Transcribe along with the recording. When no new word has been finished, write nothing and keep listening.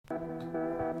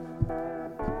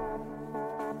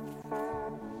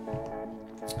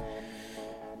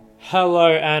Hello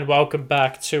and welcome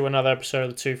back to another episode of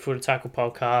the Two Footed Tackle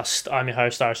Podcast. I'm your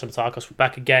host, Ari Stamatakos. We're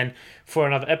back again for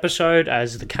another episode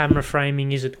as the camera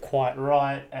framing isn't quite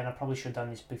right, and I probably should have done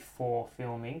this before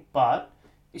filming, but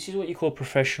this is what you call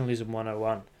professionalism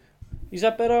 101. Is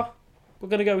that better? We're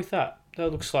going to go with that. That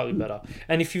looks slightly better.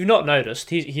 And if you've not noticed,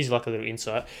 here's like a little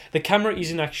insight. The camera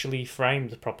isn't actually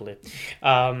framed properly.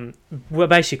 Well,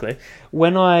 basically,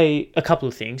 a couple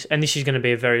of things, and this is going to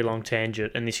be a very long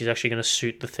tangent, and this is actually going to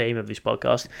suit the theme of this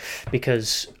podcast,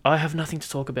 because I have nothing to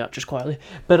talk about, just quietly.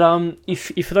 But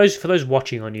if for those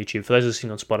watching on YouTube, for those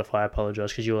listening on Spotify, I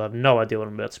apologise, because you'll have no idea what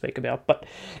I'm about to speak about. But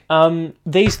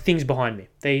these things behind me,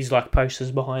 these like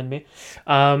posters behind me,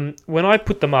 when I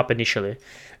put them up initially,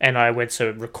 and I went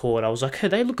to record, I was like, hey,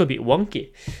 they look a bit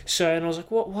wonky. And I was like,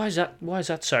 what? Why is that? Why is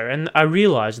that so? And I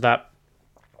realised that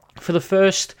for the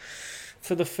first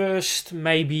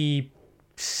maybe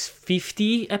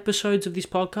 50 episodes of this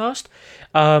podcast,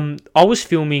 I was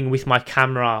filming with my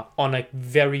camera on a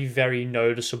very, very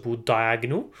noticeable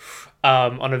diagonal,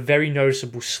 on a very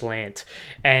noticeable slant,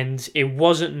 and it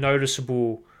wasn't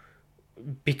noticeable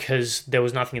because there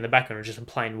was nothing in the background, it was just a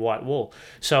plain white wall.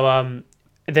 So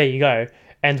there you go.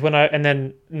 And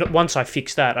then once I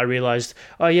fixed that, I realized,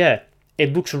 oh yeah,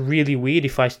 it looks really weird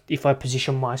if I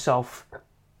position myself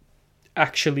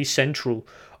actually central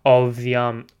of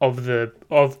both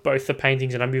the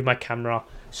paintings, and I move my camera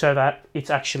so that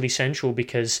it's actually central,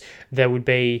 because there would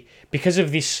be, because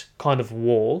of this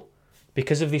wall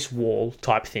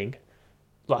type thing.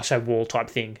 Like I say, wall type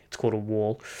thing. It's called a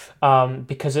wall,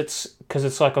 because it's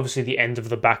like obviously the end of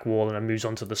the back wall and it moves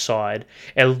onto the side.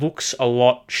 It looks a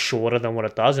lot shorter than what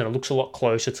it does, and it looks a lot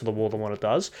closer to the wall than what it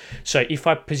does. So if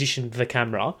I position the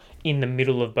camera in the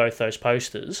middle of both those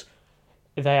posters,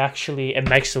 it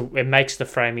makes the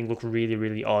framing look really,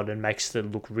 really odd and makes it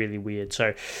look really weird.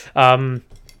 So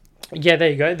yeah, there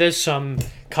you go. There's some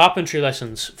carpentry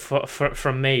lessons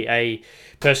from me, a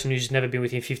person who's never been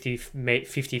within 50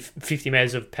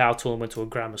 metres of power tool and went to a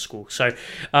grammar school. So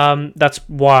that's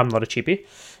why I'm not a chippy,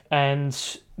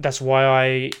 and that's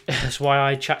why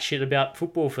I chat shit about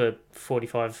football for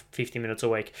 45, 50 minutes a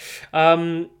week.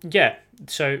 Yeah,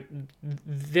 so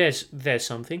there's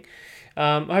something.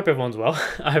 I hope everyone's well.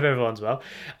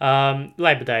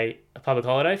 Labor Day, a public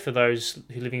holiday for those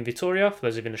who live in Victoria, for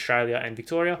those who live in Australia and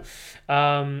Victoria.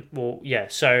 I'm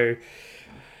just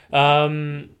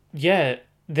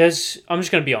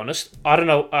going to be honest. I don't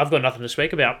know. I've got nothing to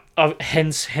speak about.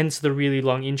 Hence the really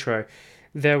long intro.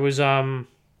 There was there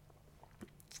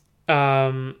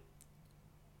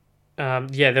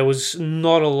was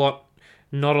not a lot.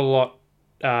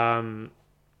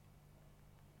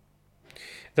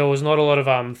 There was not a lot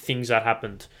of things that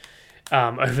happened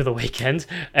over the weekend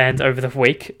and over the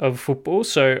week of football.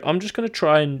 So I'm just going to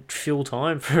try and fill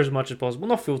time for as much as possible.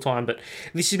 Not fill time, but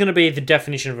this is going to be the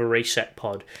definition of a reset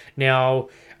pod. Now,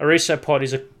 a reset pod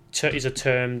is a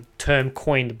term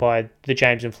coined by the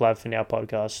James and Flav for Now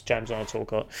podcast. James on a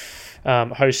Talker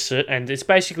hosts it, and it's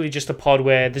basically just a pod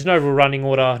where there's no real running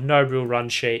order, no real run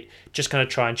sheet, just kind of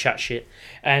try and chat shit.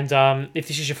 And if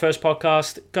this is your first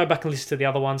podcast, go back and listen to the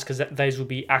other ones, because those will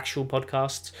be actual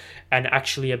podcasts and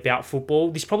actually about football.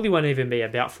 This probably won't even be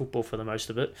about football for the most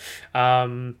of it.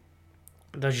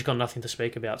 They've just got nothing to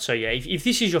speak about. So yeah, if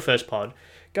this is your first pod,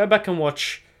 go back and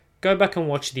watch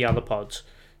the other pods.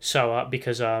 So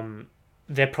because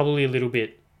they're probably a little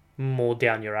bit more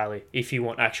down your alley if you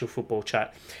want actual football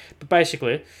chat. But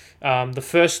basically, the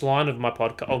first line of my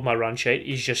podcast, of my run sheet,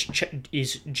 is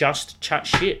just chat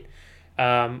shit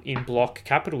in block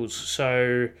capitals.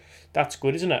 So that's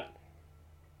good, isn't it?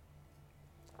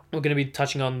 We're going to be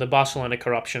touching on the Barcelona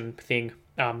corruption thing,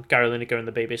 Gary Lineker and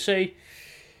the BBC,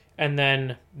 and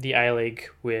then the A-League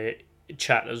where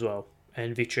chat as well,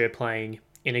 and Victoria playing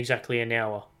in exactly an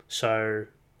hour. So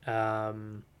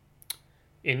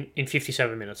in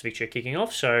 57 minutes, Victoria kicking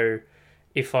off. So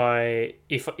I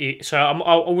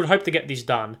would hope to get this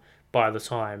done by the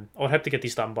time.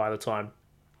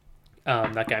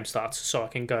 That game starts, so I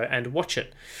can go and watch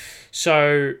it.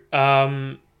 So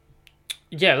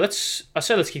let's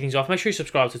kick things off. Make sure you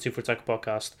subscribe to Two Foot Tackle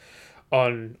Podcast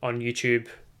on YouTube,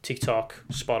 TikTok,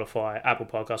 Spotify, Apple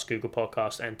Podcasts, Google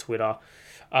Podcasts, and Twitter.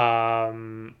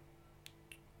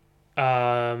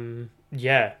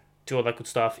 Do all that good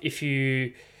stuff. If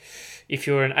you're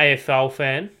an AFL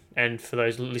fan, and for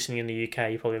those listening in the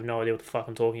UK, you probably have no idea what the fuck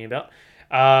I'm talking about.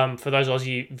 For those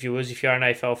Aussie viewers, if you're an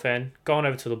AFL fan, go on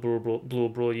over to the Blue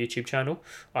Brawl YouTube channel.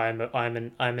 I'm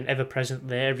an ever present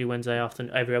there every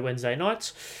Wednesday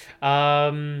nights.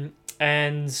 And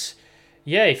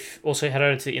Yeah, also head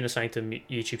over to the Inner Sanctum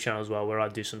YouTube channel as well, where I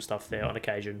do some stuff there on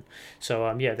occasion. So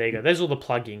yeah, there you go. There's all the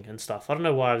plugging and stuff. I don't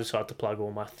know why I decided to plug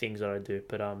all my things that I do,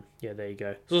 but yeah, there you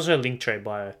go. There's also a Linktree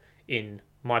bio in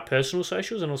my personal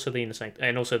socials, and also the Inner Sanctum,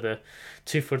 and also the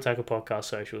Two Foot Attacker podcast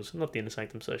socials, not the Inner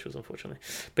Sanctum socials, unfortunately.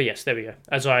 But yes, there we go.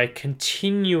 As I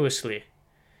continuously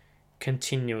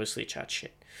chat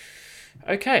shit.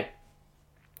 Okay,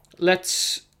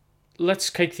 let's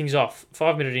kick things off.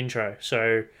 5-minute intro.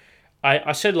 So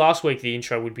I said last week the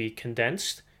intro would be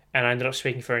condensed, and I ended up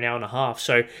speaking for an hour and a half.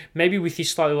 So maybe with this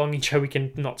slightly long intro, we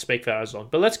can not speak for as long.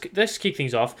 But let's kick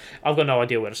things off. I've got no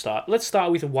idea where to start. Let's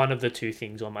start with one of the two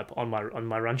things on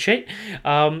my run sheet.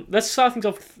 Let's start things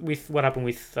off with what happened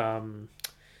with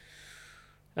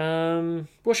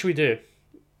what should we do?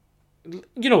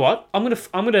 You know what? I'm gonna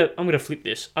flip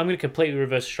this. I'm gonna completely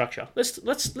reverse the structure.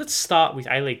 Let's start with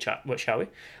A-League chat. What shall we?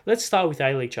 Let's start with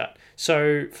A-League chat.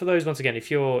 So for those, once again, if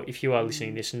you are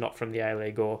listening to this not from the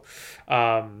A-League or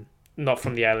not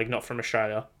from the A-League, not from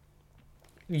Australia,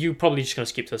 you're probably just gonna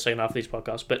skip to the second half of these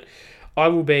podcasts. But I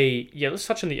will be let's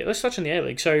touch on the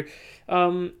A-League. So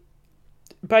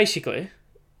basically,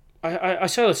 I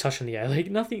say let's touch on the A-League.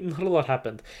 Not a lot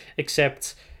happened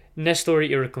except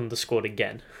Nestory Irankunda scored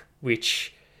again.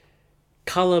 Which,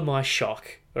 colour my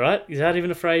shock, right? Is that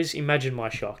even a phrase? Imagine my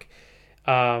shock.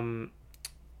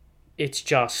 It's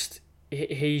just,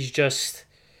 he's just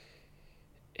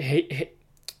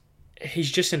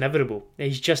inevitable.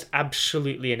 He's just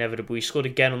absolutely inevitable. He scored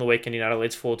again on the weekend in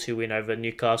Adelaide's 4-2 win over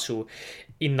Newcastle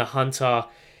in the Hunter.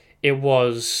 It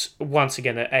was, once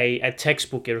again, a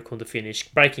textbook Irankunda finish,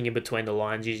 breaking in between the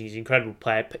lines, using his incredible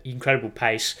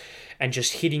pace, and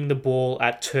just hitting the ball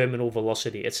at terminal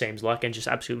velocity, it seems like, and just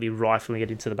absolutely rifling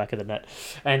it into the back of the net.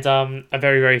 And a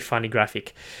very, very funny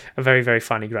graphic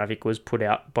was put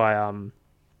out by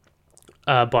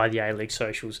the A-League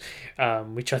socials,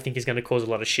 which I think is going to cause a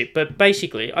lot of shit. But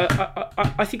basically,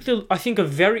 I think a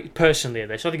very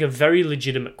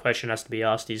legitimate question has to be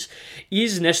asked is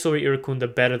Nestory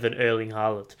Irankunda better than Erling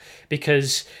Haaland?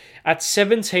 Because at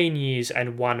 17 years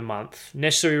and 1 month,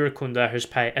 Nestory Irankunda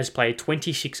has played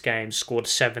 26 games, scored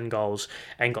 7 goals,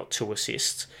 and got 2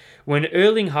 assists. When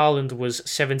Erling Haaland was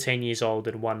 17 years old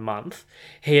and 1 month,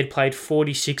 he had played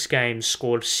 46 games,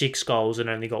 scored 6 goals, and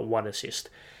only got 1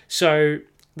 assist. So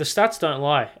the stats don't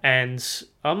lie, and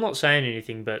I'm not saying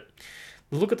anything, but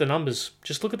look at the numbers.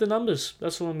 Just look at the numbers.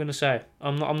 That's all I'm going to say.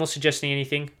 I'm not suggesting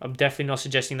anything. I'm definitely not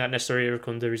suggesting that Nestory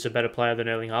Irankunda is a better player than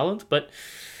Erling Haaland, but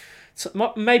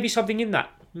maybe something in that.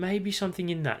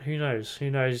 Who knows? Who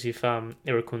knows if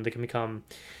Irankunda can become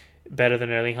better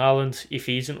than Erling Haaland if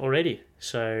he isn't already.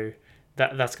 So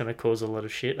that's going to cause a lot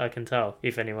of shit, I can tell.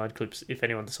 If anyone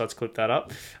decides to clip that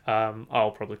up,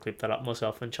 I'll probably clip that up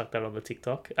myself and chuck that on the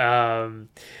TikTok,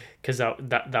 because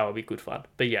that would be good fun.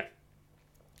 But yeah,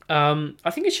 I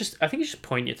think it's just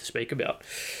poignant to speak about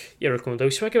Irankunda.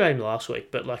 We spoke about him last week,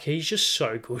 but like he's just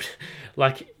so good.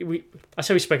 We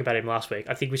spoke about him last week.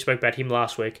 I think we spoke about him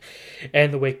last week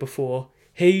and the week before.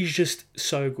 He's just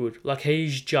so good. Like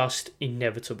he's just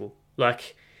inevitable.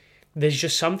 Like there's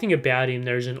just something about him.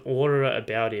 There's an aura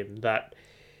about him that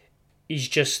is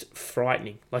just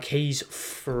frightening. Like he's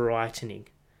frightening,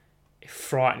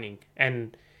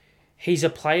 and he's a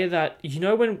player that, you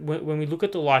know, when we look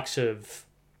at the likes of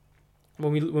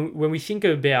when we think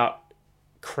about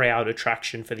crowd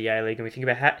attraction for the A-League, and we think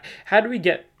about how do we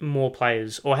get more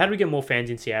players, or how do we get more fans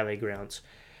into the A-League grounds,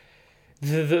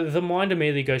 the mind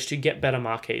immediately goes to get better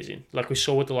marquees in. Like we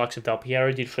saw what the likes of Del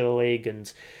Piero did for the league,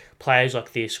 and players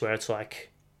like this, where it's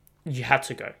like you had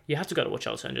to go to watch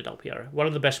Alessandro Del Piero, one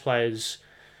of the best players,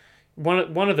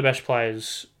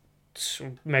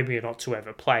 maybe not to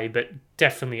ever play, but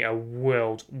definitely a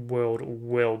world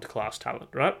class talent,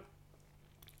 right?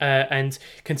 And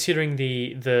considering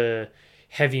the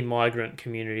heavy migrant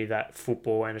community that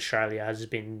football in Australia has,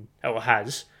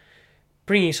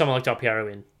 bringing someone like Del Piero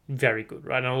in, very good,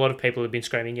 right? And a lot of people have been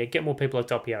screaming, get more people like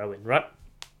Del Piero in, right?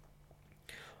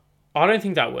 I don't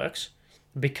think that works,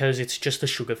 because it's just a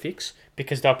sugar fix,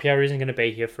 because Del Piero isn't going to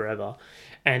be here forever.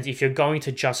 And if you're going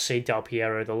to just see Del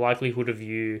Piero, the likelihood of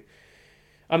you...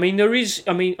 I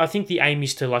think the aim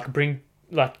is to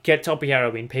get Del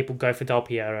Piero in, people go for Del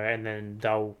Piero, and then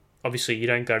they'll... Obviously, you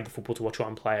don't go to the football to watch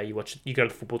one player, you go to the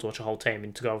football to watch a whole team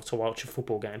and to go to watch a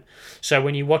football game. So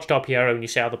when you watch Del Piero and you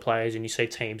see other players and you see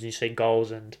teams and you see goals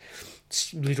and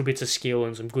little bits of skill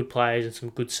and some good players and some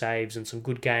good saves and some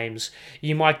good games,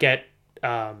 you might get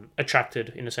attracted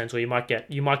in a sense, or you might get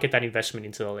that investment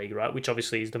into the league, right? Which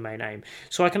obviously is the main aim.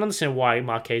 So I can understand why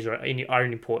marquees are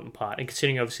an important part, and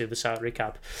considering obviously the salary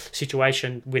cap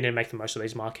situation, we need to make the most of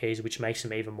these marquees, which makes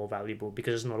them even more valuable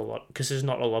because there's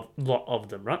not a lot of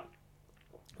them, right?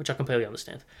 Which I completely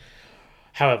understand.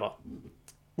 However,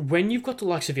 when you've got the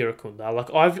likes of Irankunda,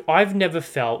 like I've never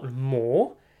felt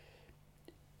more.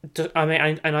 I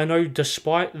mean, and I know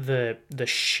despite the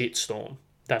shitstorm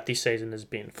that this season has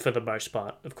been for the most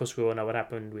part. Of course, we all know what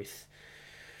happened with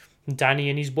Danny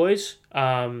and his boys,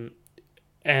 and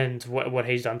what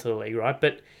he's done to the league, right?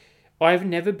 But I've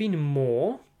never been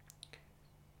more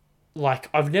like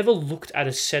I've never looked at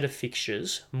a set of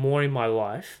fixtures more in my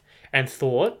life and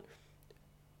thought,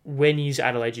 when is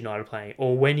Adelaide United playing,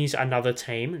 or when is another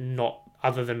team not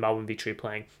other than Melbourne Victory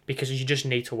playing? Because you just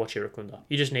need to watch Irankunda.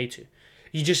 You just need to.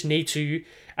 You just need to,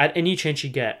 at any chance you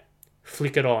get,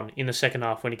 flick it on in the second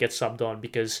half when it gets subbed on,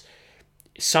 because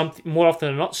more often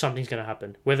than not, something's going to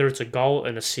happen. Whether it's a goal,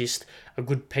 an assist, a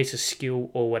good piece of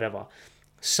skill, or whatever.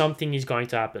 Something is going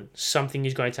to happen. Something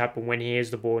is going to happen when he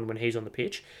has the ball and when he's on the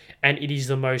pitch. And it is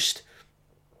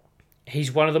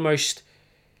he's one of the most,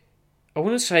 I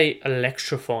wouldn't say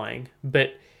electrifying,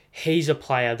 but he's a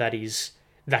player that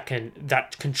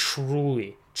can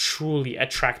truly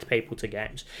attract people to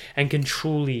games, and can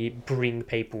truly bring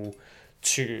people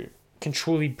to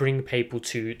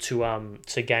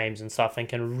games and stuff, and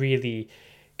can really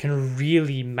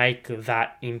make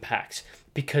that impact,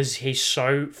 because he's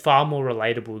so far more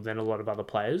relatable than a lot of other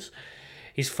players.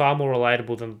 He's far more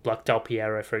relatable than like Del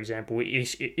Piero, for example.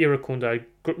 Irankunda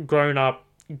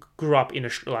grew up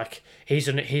in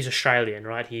he's Australian,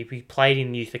 right? He played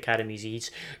in youth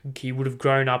academies. He would have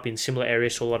grown up in similar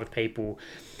areas to a lot of people.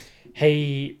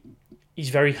 He's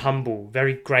very humble,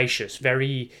 very gracious,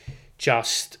 very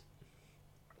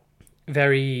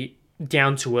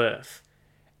down to earth,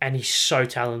 and he's so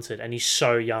talented and he's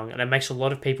so young, and it makes a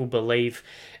lot of people believe,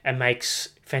 and makes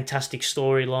fantastic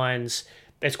storylines.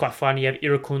 It's quite funny. You have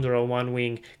Irankunda on one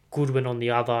wing, Goodwin on the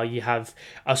other. You have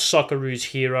a Socceroos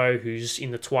hero who's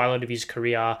in the twilight of his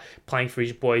career playing for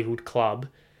his boyhood club.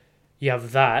 You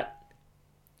have that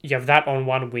on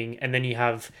one wing, and then you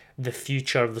have the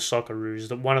future of the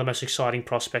Socceroos, one of the most exciting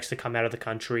prospects to come out of the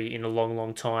country in a long,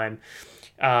 long time,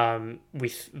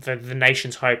 with the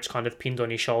nation's hopes kind of pinned on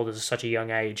his shoulders at such a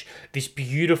young age. This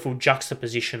beautiful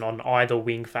juxtaposition on either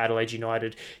wing for Adelaide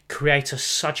United creates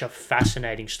such a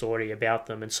fascinating story about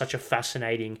them, and such a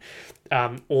fascinating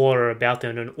aura about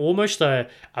them, and almost a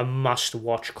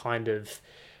must-watch kind of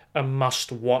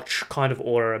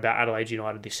aura about Adelaide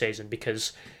United this season,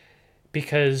 because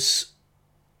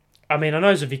I mean, I know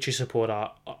as a Victory supporter,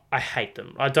 I hate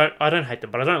them. I don't hate them,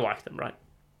 but I don't like them, right?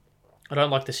 I don't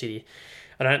like the city.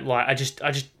 I just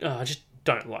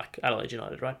don't like Adelaide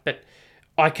United, right? But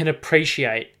I can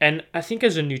appreciate, and I think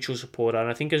as a neutral supporter, and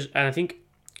I think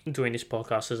doing this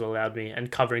podcast has allowed me,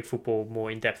 and covering football more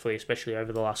in-depthly, especially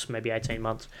over the last maybe 18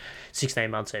 months,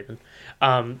 16 months even,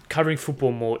 covering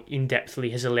football more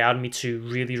in-depthly has allowed me to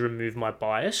really remove my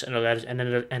bias,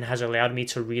 and has allowed me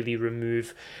to really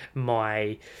remove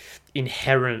my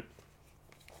inherent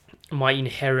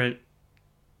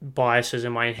biases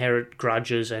and my inherent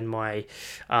grudges and my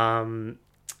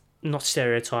not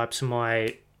stereotypes,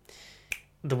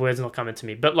 the word's not coming to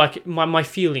me, but like my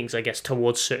feelings, I guess,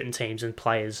 towards certain teams and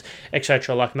players,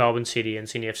 etc., like Melbourne City and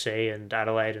Sydney FC and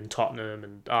Adelaide and Tottenham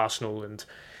and Arsenal and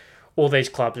all these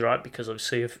clubs, right? Because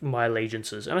obviously of my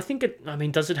allegiances. And I think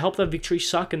does it help that Victory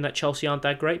suck and that Chelsea aren't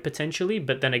that great? Potentially,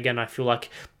 but then again, I feel like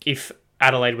if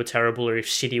Adelaide were terrible, or if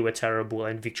City were terrible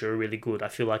and Victory were really good, I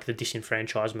feel like the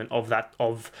disenfranchisement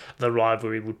of the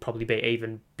rivalry would probably be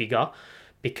even bigger,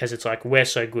 because it's like, we're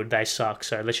so good, they suck,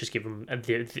 so let's just give them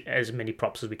as many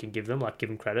props as we can give them, like give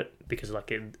them credit, because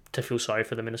to feel sorry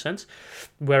for them in a sense.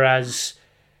 Whereas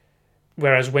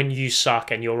when you suck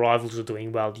and your rivals are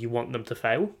doing well, you want them to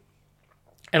fail.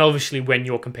 And obviously when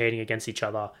you're competing against each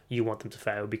other, you want them to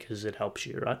fail because it helps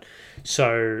you, right?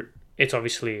 So it's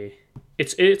obviously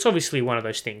one of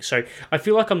those things. So I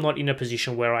feel like I'm not in a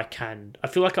position where I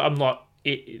feel like I'm not,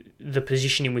 the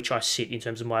position in which I sit in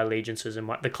terms of my allegiances and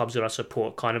the clubs that I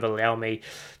support kind of allow me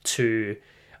to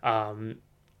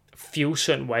feel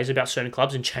certain ways about certain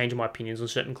clubs and change my opinions on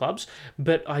certain clubs.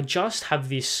 But I just have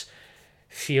this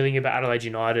feeling about Adelaide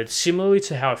United, similarly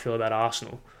to how I feel about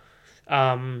Arsenal.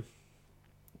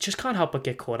 Just can't help but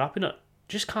get caught up in it.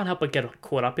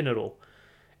 All.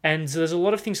 And there's a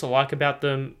lot of things to like about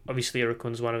them. Obviously,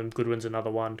 Irakunda's one of them. Goodwin's another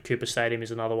one. Cooper Stadium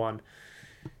is another one.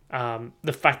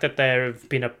 The fact that they have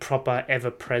been a proper,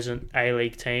 ever-present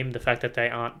A-League team. The fact that they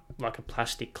aren't like a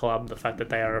plastic club. The fact that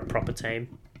they are a proper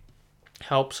team.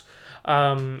 helps.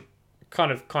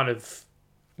 Kind of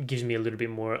gives me a little bit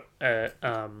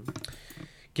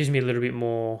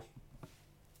more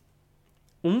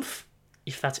oomph,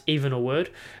 if that's even a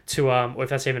word, to or if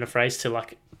that's even a phrase, to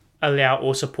like allow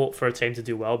or support for a team to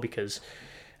do well, because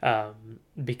I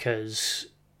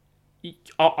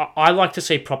like to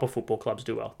see proper football clubs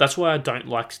do well. That's why I don't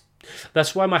like.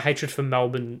 That's why my hatred for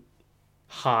Melbourne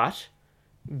Heart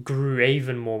grew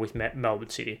even more with Melbourne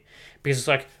City, because it's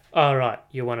like, all right,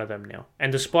 you're one of them now.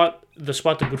 And despite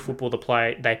the good football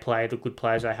they play, the good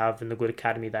players they have, and the good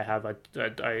academy they have,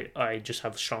 I just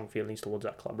have strong feelings towards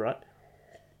that club, right?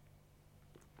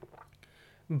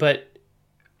 But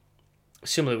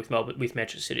similar with Melbourne, with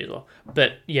Manchester City as well.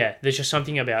 But yeah, there's just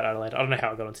something about Adelaide. I don't know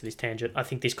how I got onto this tangent. I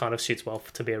think this kind of suits well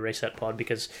to be a reset pod,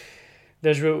 because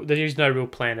there is no real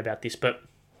plan about this. But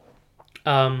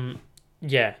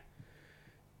yeah.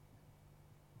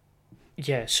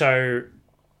 So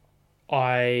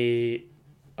I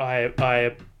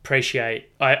appreciate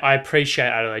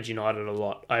Adelaide United a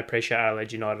lot.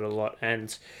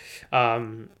 And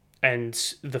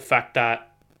the fact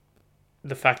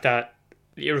that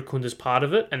Irakunda's part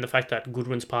of it, and the fact that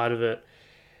Goodwin's part of it.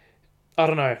 I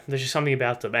don't know. There's just something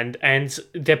about them, and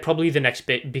they're probably the next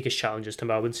biggest challengers to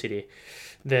Melbourne City.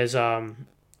 There's they're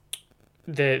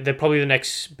probably the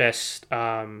next best.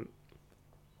 They're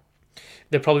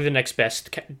probably the next best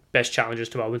challengers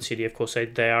to Melbourne City. Of course,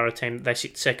 they are a team. They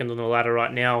sit second on the ladder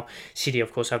right now. City,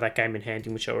 of course, have that game in hand,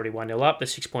 in which they're already 1-0 up. They're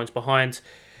 6 points behind.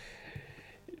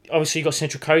 Obviously, you've got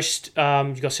Central Coast. Who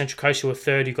are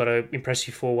third. You've got an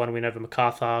impressive 4-1 win over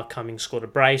MacArthur. Cummings scored a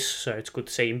brace, so it's good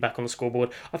to see him back on the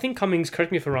scoreboard. I think Cummings,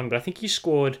 correct me if I'm wrong, but I think he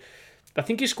scored a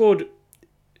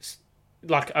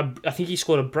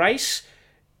brace,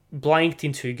 blanked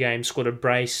in 2 games, scored a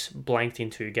brace, blanked in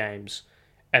 2 games,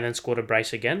 and then scored a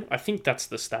brace again. I think that's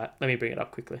the stat. Let me bring it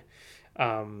up quickly.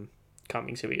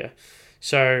 Cummings, here we go.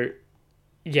 So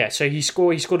yeah, so he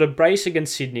scored a brace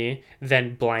against Sydney,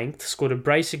 then blanked, scored a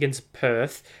brace against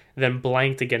Perth, then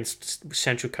blanked against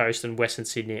Central Coast and Western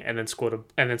Sydney, and then scored a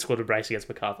brace against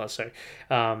MacArthur. So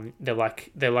they're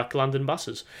like London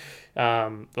buses. They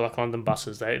don't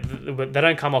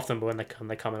come often, but when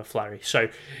they come in a flurry. So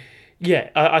yeah,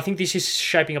 I think this is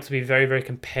shaping up to be a very, very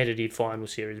competitive final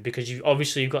series, because you've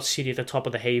got City at the top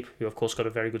of the heap, who of course got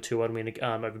a very good 2-1 win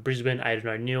over Brisbane, Aidan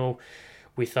O'Neill,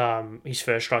 with his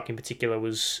first strike in particular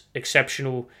was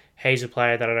exceptional. He's a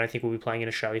player that I don't think will be playing in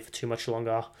Australia for too much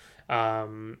longer.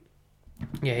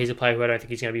 He's a player who I don't think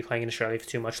he's going to be playing in Australia for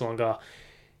too much longer.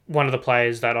 One of the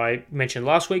players that I mentioned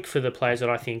last week, for the players that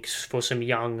I think, for some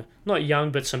not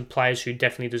young, but some players who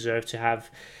definitely deserve to have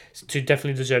a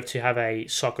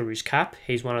Socceroos cap.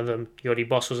 He's one of them. Yordi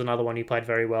Boss was another one who played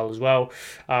very well as well.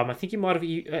 I think he might have.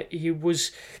 He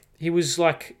was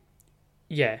like,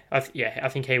 I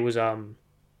think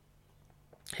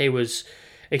he was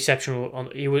exceptional.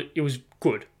 It was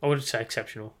good. I wouldn't say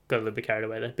exceptional. Got a little bit carried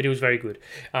away there, but he was very good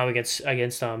against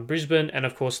Brisbane, and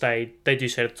of course they do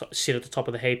sit at the top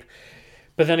of the heap.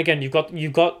 But then again, you've got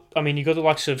the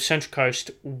likes of Central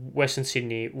Coast, Western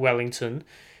Sydney, Wellington.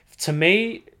 To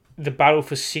me, the battle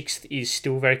for 6th is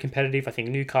still very competitive. I think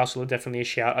Newcastle are definitely a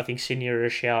shout. I think Sydney are a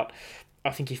shout. I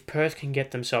think if Perth can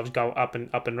get themselves go up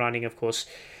and running, of course.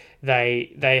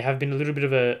 They have been a little bit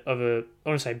of a I don't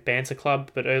want to say banter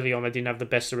club, but early on they didn't have the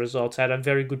best of results. They had a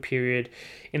very good period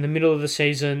in the middle of the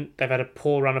season. They've had a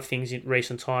poor run of things in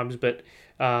recent times, but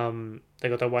they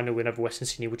got that 1-0 win over Western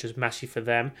Sydney, which was massive for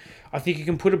them. I think you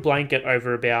can put a blanket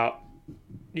over about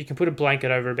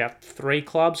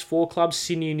 4 clubs: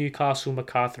 Sydney, Newcastle,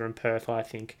 MacArthur, and Perth. I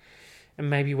think, and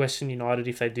maybe Western United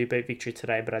if they do beat Victory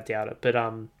today, but I doubt it. But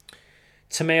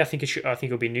to me, I think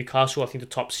it'll be Newcastle. I think the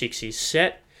top 6 is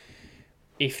set.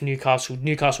 If Newcastle are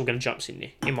going to jump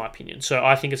Sydney, in my opinion. So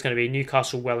I think it's going to be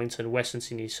Newcastle, Wellington, Western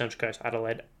Sydney, Central Coast,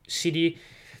 Adelaide, City,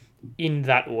 in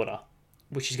that order,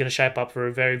 which is going to shape up for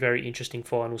a very, very interesting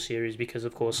final series, because,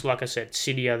 of course, like I said,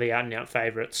 City are the out-and-out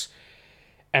favourites.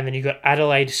 And then you've got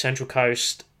Adelaide, Central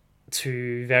Coast,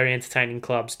 2 very entertaining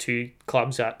clubs, 2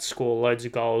 clubs that score loads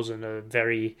of goals and are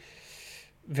very,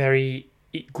 very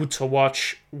good to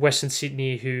watch. Western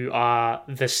Sydney, who are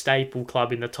the staple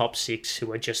club in the top 6, who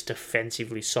are just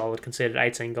defensively solid, conceded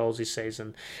 18 goals this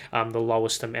season, the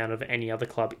lowest amount of any other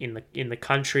club in the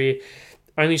country.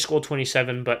 Only scored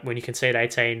 27, but when you concede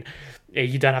 18,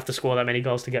 you don't have to score that many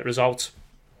goals to get results.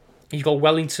 You've got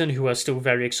Wellington, who are still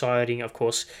very exciting, of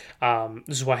course.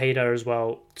 Zwahida as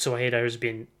well. Zwahida has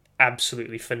been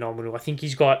absolutely phenomenal. I think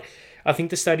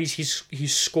the studies,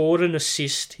 he's scored an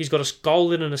assist. He's got a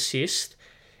goal and an assist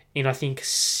in, I think,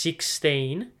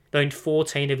 14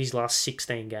 of his last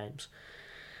 16 games,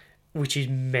 which is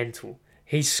mental.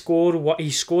 He scored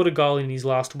a goal in his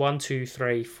last 1, 2,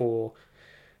 3, 4.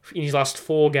 In his last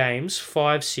 4 games: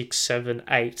 5, 6, 7,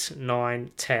 8,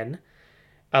 9, 10,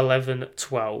 11,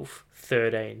 12,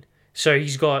 13. So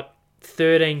he's got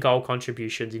 13 goal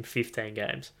contributions in 15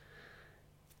 games.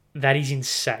 That is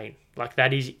insane. Like,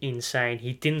 that is insane.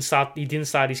 He didn't start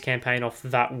his campaign off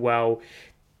that well.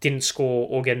 Didn't score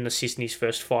or get an assist in his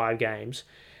first 5 games,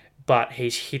 but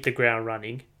he's hit the ground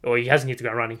running. Or he hasn't hit the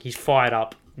ground running. He's fired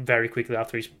up very quickly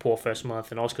after his poor first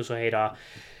month. And Oscar Zaheda,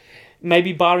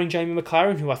 maybe barring Jamie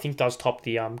McLaren, who I think does top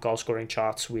the goal scoring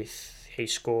charts with, he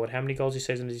scored, how many goals this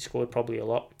season has he scored? Probably a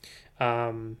lot.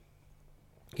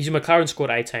 His McLaren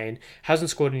scored 18. Hasn't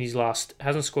scored in his last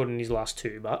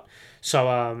 2, but so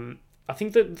I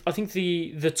think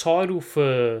the title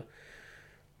for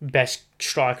best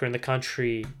striker in the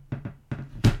country,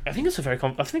 I think it's a very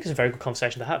good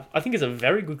conversation to have.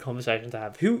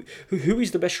 Who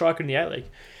is the best striker in the A-League?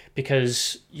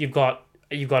 Because you've got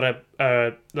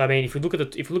a I mean, if we look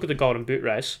at the Golden Boot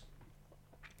race,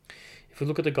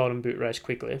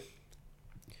 quickly,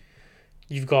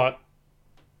 you've got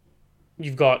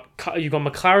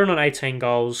McLaren on 18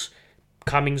 goals,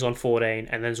 Cummings on 14,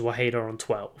 and then Zaheda on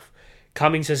 12.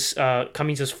 Cummings has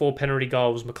 4 penalty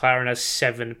goals. McLaren has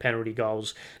 7 penalty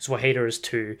goals. Zaheda has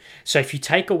 2. So if you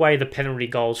take away the penalty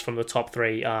goals from the top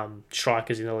 3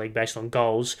 strikers in the league based on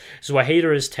goals,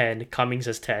 Zaheda has 10, Cummings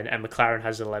has 10, and McLaren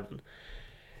has 11.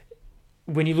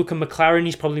 When you look at McLaren,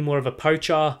 he's probably more of a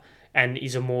poacher and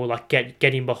is a more like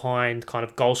getting behind kind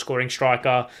of goal scoring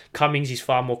striker. Cummings is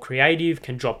far more creative,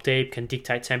 can drop deep, can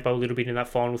dictate tempo a little bit in that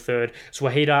final third.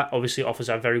 Zaheda obviously offers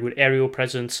a very good aerial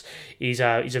presence. He's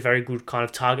a very good kind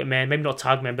of target man, maybe not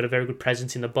target man, but a very good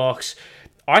presence in the box.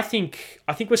 I think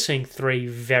we're seeing 3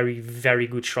 very, very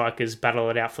good strikers battle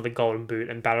it out for the Golden Boot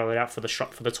and battle it out for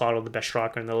the title of the best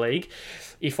striker in the league.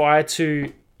 If I had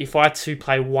to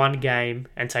play one game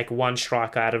and take one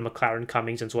striker out of McLaren,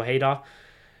 Cummings, and Zaheda,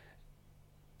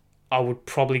 I would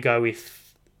probably go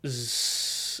with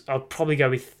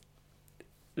Zaweda.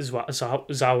 Zahad.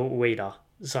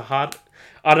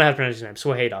 I don't know how to pronounce his name.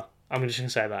 Zaheda. I'm just going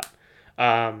to say that.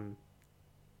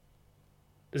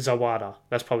 Zawada.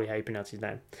 That's probably how you pronounce his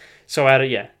name. So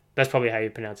that's probably how you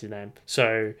pronounce his name.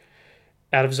 So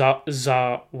out of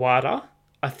Zawada,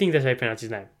 I think that's how you pronounce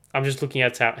his name. I'm just looking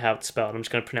at how it's spelled. I'm just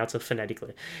going to pronounce it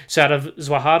phonetically. So out of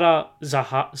Zawada.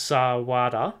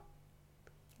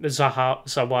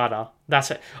 That's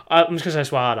it. I'm just gonna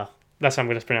say Swahada. That's how I'm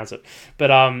gonna pronounce it.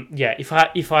 But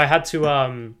if I had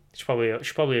to should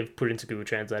probably have put it into Google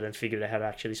Translate and figured out how to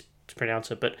actually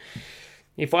pronounce it. But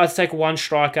if I had to take one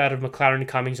strike out of McLaren,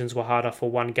 Cummings, and Swahada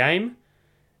for one game,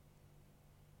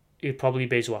 it'd probably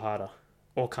be Swahada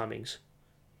or Cummings.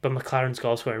 But McLaren's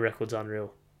goal scoring record's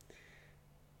unreal.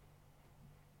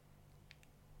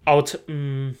 It's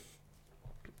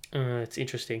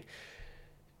interesting.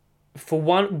 For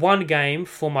one game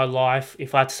for my life,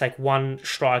 if I had to take one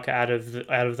striker out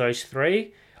of those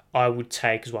 3, I would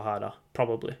take Zaheda,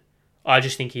 probably. I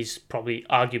just think he's probably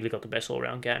arguably got the best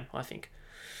all-round game, I think.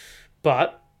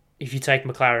 But if you take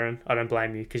McLaren, I don't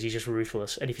blame you because he's just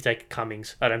ruthless. And if you take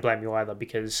Cummings, I don't blame you either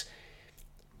because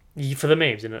for the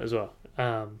memes in it as well.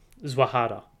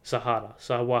 Zaheda,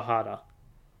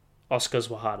 Oscar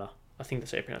Zaheda. I think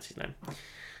that's how you pronounce his name.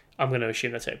 I'm going to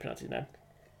assume that's how you pronounce his name.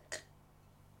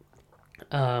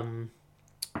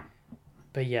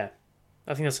 But yeah,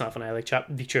 I think that's enough on A-League chat.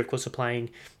 Victory, of course, are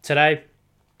playing today.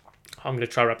 I'm going to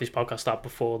try to wrap this podcast up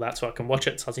before that so I can watch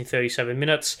it. It starts in 37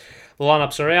 minutes. The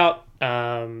lineups are out.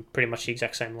 Pretty much the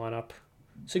exact same lineup.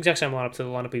 It's the exact same lineup to the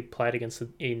lineup we played against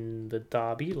in the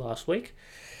derby last week,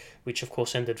 which of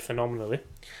course ended phenomenally.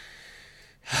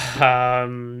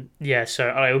 So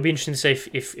it'll be interesting to see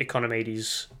if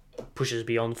Economides pushes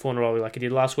beyond Fornaroli like he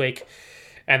did last week.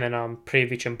 And then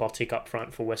Prijovic and Botic up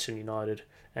front for Western United.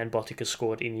 And Botic has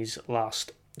scored in his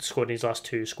last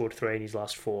 2, scored 3 in his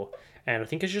last 4. And I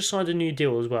think has just signed a new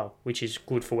deal as well, which is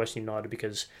good for Western United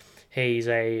because he's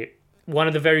one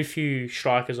of the very few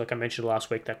strikers, like I mentioned last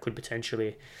week, that could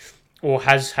potentially, or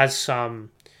has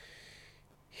some,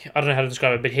 I don't know how to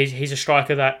describe it, but he's a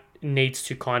striker that needs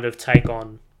to kind of take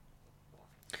on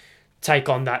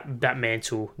that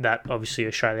mantle that obviously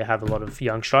Australia have a lot of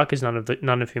young strikers, none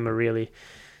of whom are really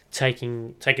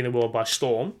taking the world by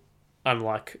storm,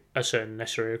 unlike a certain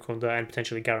Nestory Irankunda and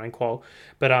potentially Garaine Qual.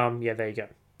 But there you go.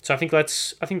 So I think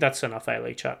that's enough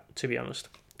A-League chat, to be honest.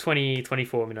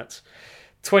 24 minutes.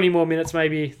 20 more minutes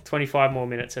maybe, 25 more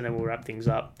minutes, and then we'll wrap things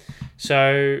up.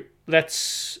 So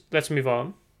let's move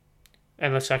on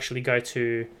and let's actually go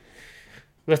to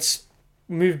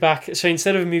move back. So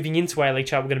instead of moving into A-League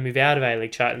chat, we're going to move out of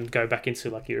A-League chat and go back into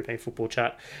like European football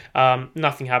chat.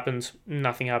 Nothing happened. So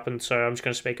I'm just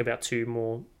going to speak about two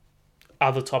more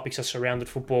other topics that surrounded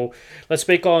football. Let's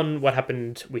speak on what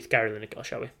happened with Gary Lineker,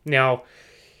 shall we? Now,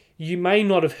 you may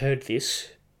not have heard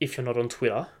this if you're not on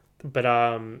Twitter, but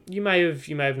you may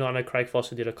have not. I know Craig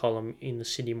Foster did a column in the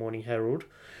Sydney Morning Herald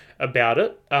about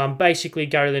it. Basically,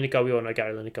 Gary Lineker, we all know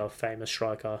Gary Lineker, famous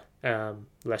striker,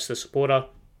 Leicester supporter,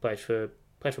 played for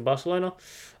Barcelona,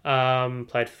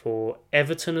 played for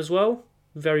Everton as well,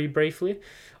 very briefly,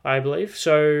 I believe.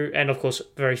 So, and of course,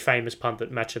 very famous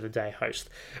pundit, Match of the Day host.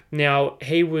 Now,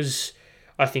 he was,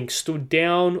 I think, stood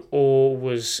down or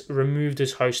was removed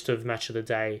as host of Match of the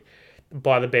Day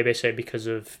by the BBC because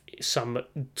of some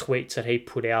tweets that he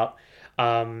put out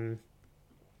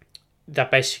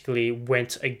that basically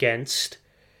went against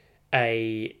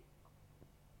a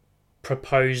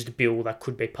proposed bill that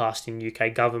could be passed in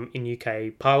UK government, in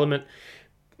UK Parliament.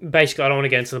 Basically, I don't want to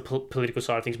get into the political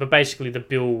side of things, but basically the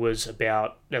bill was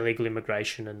about illegal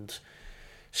immigration and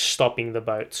stopping the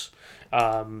boats.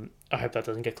 I hope that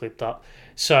doesn't get clipped up.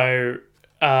 So,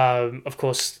 of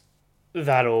course,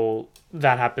 that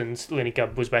happened.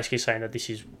 Lineker was basically saying that this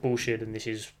is bullshit and this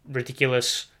is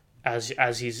ridiculous, as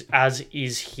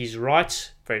is his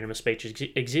right. Freedom of speech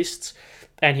exists,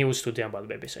 and he was stood down by the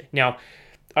BBC. Now,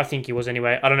 I think he was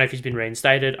anyway. I don't know if he's been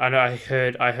reinstated. I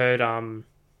heard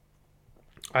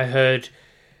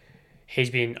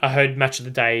Match of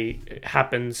the Day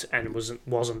happens and it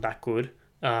wasn't that good.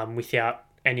 Without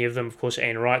any of them, of course,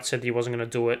 Ian Wright said he wasn't going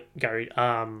to do it.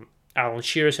 Alan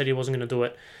Shearer said he wasn't going to do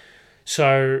it.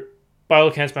 So, by all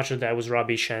accounts, Match of the Day was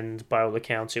rubbish, and by all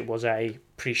accounts, it was a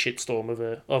pretty shitstorm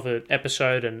of an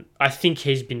episode. And I think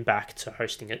he's been back to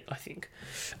hosting it. I think,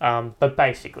 but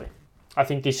basically, I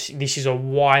think this is a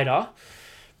wider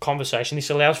conversation.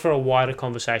 This allows for a wider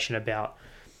conversation about,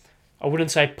 I wouldn't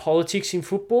say politics in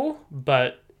football,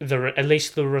 but at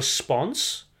least the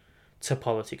response to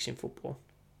politics in football.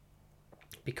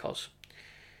 Because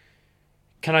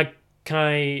can I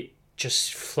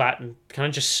just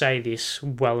say this,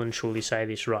 well and truly say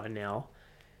this right now?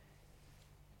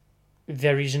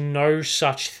 There is no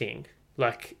such thing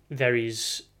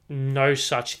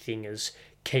as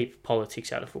keep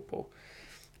politics out of football.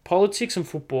 Politics and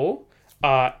football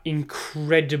are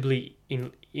incredibly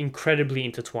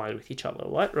intertwined with each other,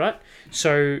 right?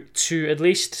 So to at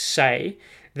least say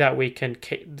that we can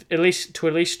at least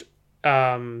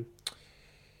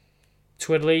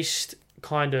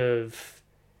kind of,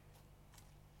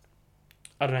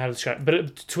 I don't know how to describe it,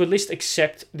 but to at least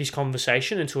accept this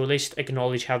conversation and to at least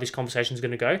acknowledge how this conversation is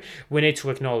going to go, we need to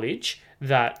acknowledge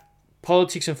that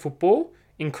politics and football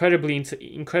incredibly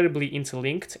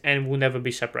interlinked and will never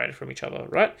be separated from each other,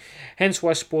 right? Hence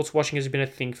why sports washing has been a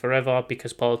thing forever,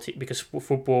 because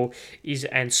football is,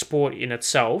 and sport in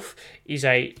itself is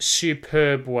a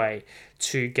superb way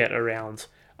to get around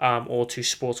or to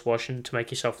sports wash and to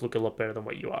make yourself look a lot better than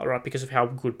what you are, right? Because of how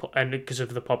good and because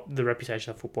of the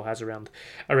reputation that football has around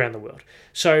the world.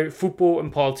 So football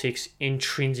and politics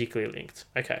intrinsically linked.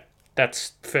 Okay,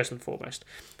 that's first and foremost.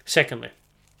 Secondly,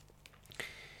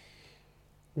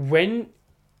 when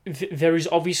there is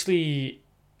obviously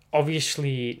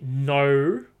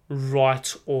no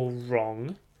right or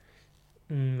wrong,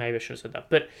 maybe I should have said that,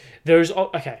 but there is,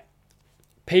 okay,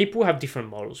 people have different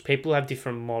morals, people have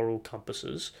different moral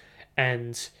compasses,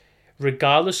 and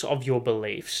regardless of your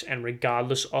beliefs and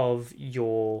regardless of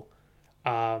your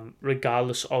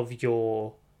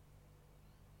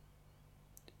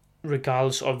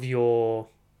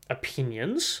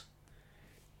opinions,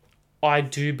 I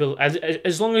do believe,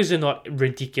 as long as they're not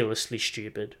ridiculously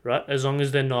stupid, right? As long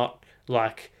as they're not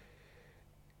like,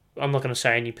 I'm not going to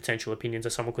say any potential opinions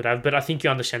that someone could have, but I think you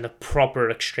understand the proper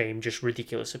extreme, just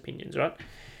ridiculous opinions, right?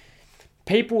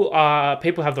 People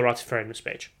have the right to freedom of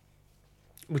speech,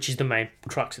 which is the main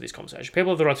crux of this conversation.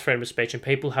 People have the right to freedom of speech, and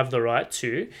people have the right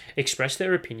to express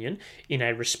their opinion in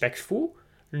a respectful,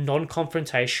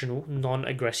 non-confrontational,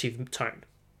 non-aggressive tone.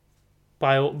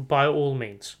 By all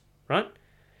means, right?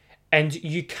 And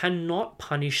you cannot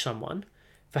punish someone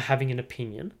for having an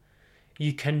opinion.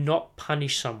 You cannot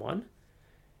punish someone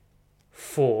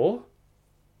for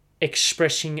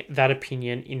expressing that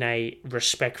opinion in a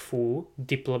respectful,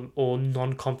 or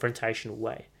non-confrontational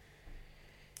way.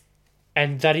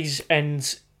 And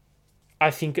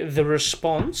I think the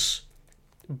response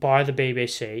by the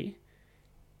BBC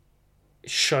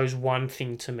shows one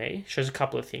thing to me, shows a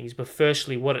couple of things, but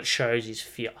firstly, what it shows is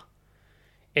fear.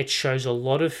 It shows a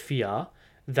lot of fear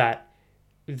that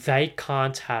they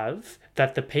can't have,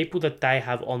 that the people that they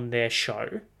have on their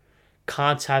show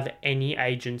can't have any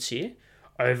agency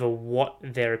over what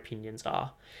their opinions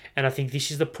are. And I think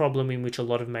this is the problem in which a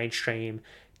lot of mainstream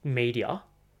media,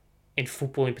 and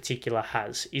football in particular,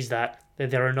 is that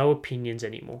there are no opinions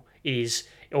anymore.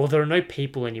 There are no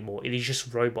people anymore. It is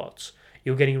just robots.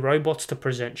 You're getting robots to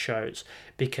present shows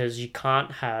because you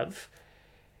can't have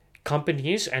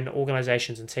companies and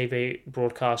organizations and TV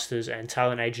broadcasters and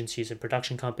talent agencies and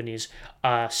production companies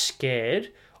are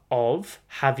scared of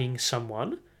having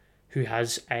someone who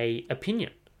has a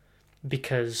opinion,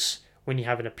 because when you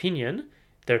have an opinion,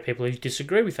 there are people who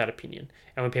disagree with that opinion,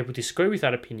 and when people disagree with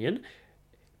that opinion,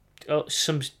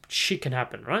 some shit can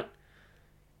happen, right?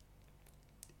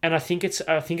 And I think it's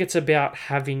about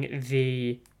having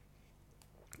the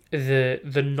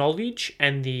knowledge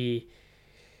and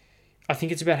I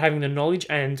think it's about having the knowledge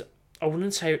and, I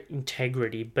wouldn't say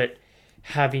integrity, but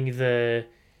I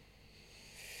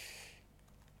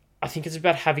think it's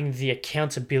about having the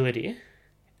accountability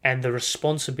and the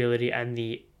responsibility and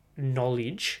the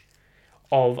knowledge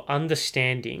of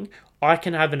understanding I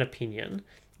can have an opinion,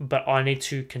 but I need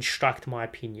to construct my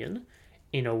opinion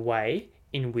in a way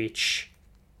in which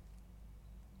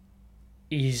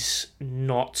is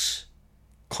not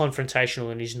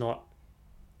confrontational and is not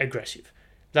aggressive.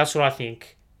 That's what I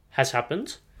think has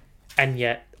happened, and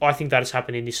yet I think that has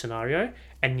happened in this scenario,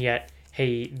 and yet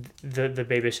the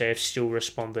BBC have still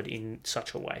responded in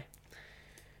such a way.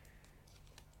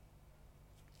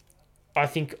 I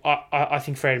think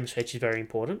freedom of speech is very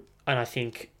important, and I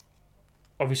think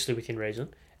obviously within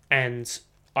reason, and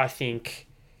I think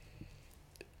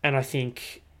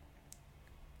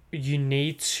you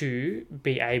need to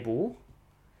be able,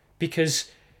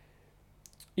 because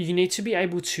you need to be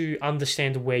able to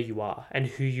understand where you are and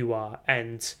who you are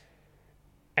and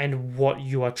what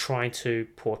you are trying to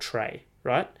portray,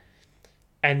 right?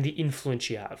 And the influence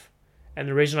you have. And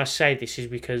the reason I say this is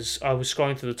because I was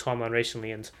scrolling through the timeline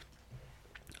recently, and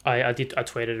I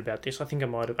tweeted about this. I think I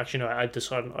might have actually, no, I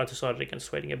decided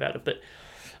against tweeting about it, but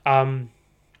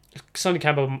something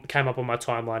came up on my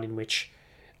timeline in which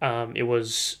it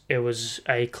was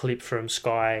a clip from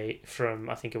Sky, from,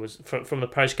 I think it was from the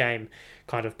post game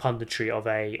kind of punditry of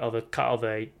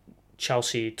a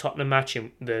Chelsea Tottenham match.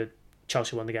 The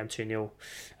Chelsea won the game 2-0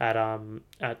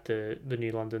 at the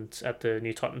new London, at the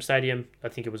new Tottenham Stadium. I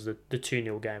think it was the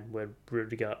 2-0 game where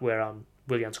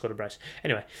Willian scored a brace.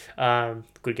 Anyway,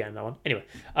 good game, that one. Anyway,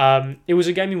 it was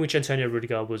a game in which Antonio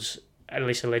Rudiger was at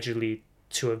least allegedly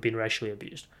to have been racially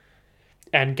abused,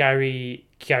 and Gary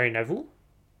Neville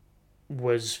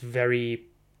was very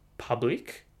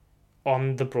public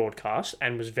on the broadcast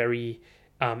and was very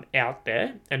out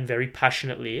there and very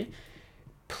passionately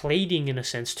pleading, in a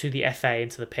sense, to the FA and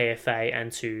to the PFA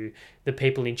and to the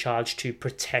people in charge to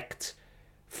protect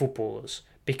footballers,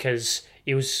 because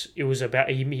it was about,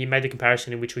 he made the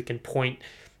comparison in which we can point,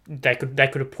 they could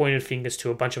have pointed fingers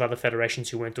to a bunch of other federations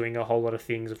who weren't doing a whole lot of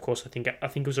things. Of course, I think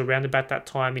it was around about that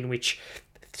time in which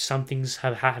some things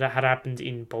had happened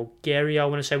in Bulgaria, I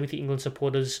want to say, with the England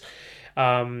supporters.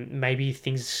 Maybe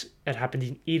things had happened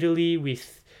in Italy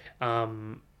with,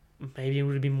 maybe it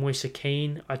would have been Moise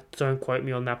Kean. Don't quote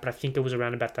me on that, but I think it was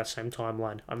around about that same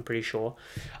timeline, I'm pretty sure.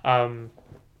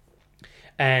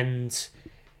 And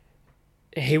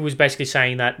he was basically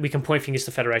saying that we can point fingers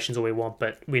to federations all we want,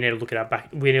 but we need to look at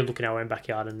our own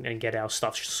backyard and get our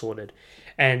stuff sorted.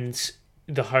 And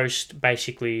the host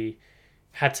basically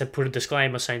had to put a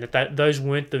disclaimer saying that those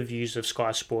weren't the views of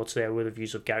Sky Sports, they were the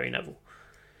views of Gary Neville.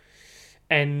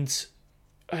 And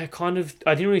I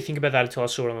didn't really think about that until I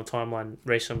saw it on the timeline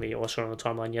recently, or I saw it on the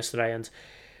timeline yesterday, and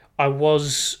I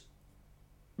was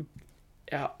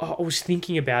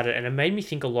thinking about it, and it made me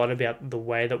think a lot about the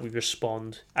way that we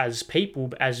respond as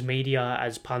people, as media,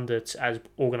 as pundits, as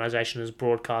organisations, as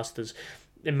broadcasters.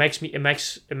 It made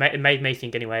me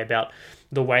think anyway about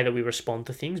the way that we respond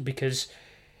to things, because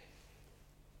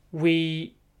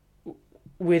we're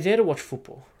there to watch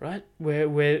football, right?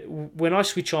 When I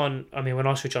switch on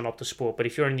Optus Sport, but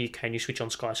if you're in the UK and you switch on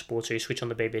Sky Sports, or you switch on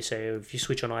the BBC, or if you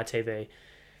switch on ITV,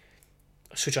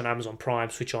 switch on Amazon Prime,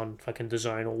 switch on fucking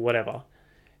DAZN or whatever,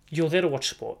 you're there to watch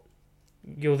sport.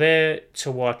 You're there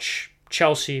to watch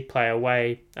Chelsea play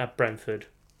away at Brentford,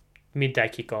 midday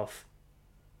kickoff.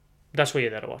 That's what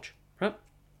you're there to watch, right?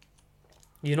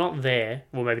 You're not there,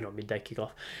 well, maybe not midday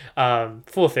kickoff,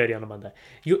 4:30 on a Monday.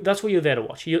 That's what you're there to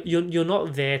watch. You're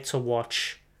not there to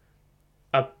watch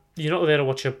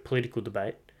a political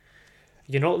debate.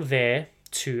 You're not there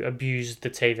to abuse the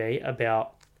TV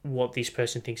about what this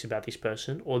person thinks about this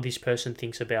person, or this person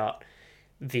thinks about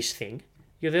this thing.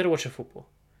 You're there to watch a football.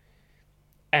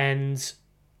 And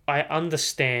I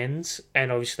understand,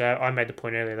 and obviously I made the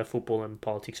point earlier that football and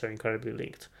politics are incredibly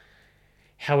linked.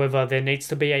 However, there needs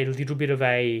to be a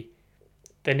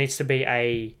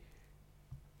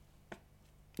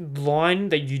line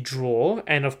that you draw,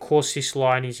 and of course this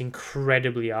line is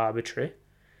incredibly arbitrary.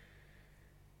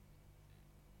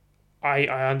 I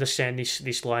understand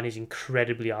this line is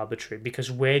incredibly arbitrary, because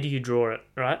where do you draw it,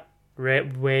 right?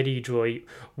 Where do you draw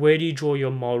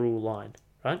your moral line,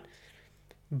 right?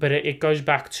 But it goes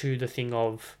back to the thing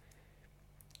of,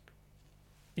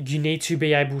 you need to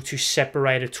be able to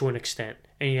separate it to an extent,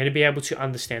 and you need to be able to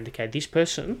understand, okay, this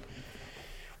person,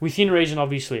 within reason,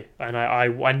 obviously, and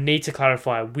I need to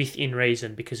clarify within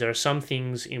reason, because there are some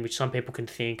things in which some people can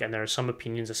think, and there are some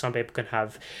opinions that some people can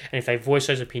have, and if they voice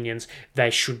those opinions, they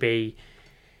shouldn't be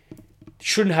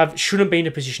in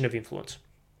a position of influence.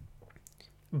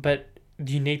 But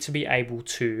you need to be able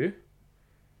to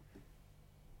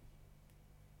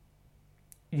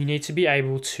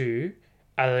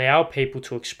allow people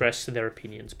to express their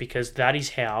opinions, because that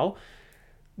is how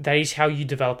you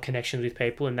develop connections with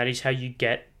people, and that is how you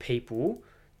get people.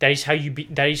 That is how you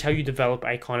develop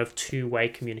a kind of two-way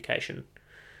communication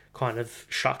kind of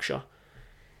structure.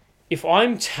 If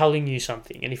I'm telling you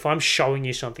something, and if I'm showing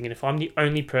you something, and if I'm the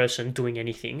only person doing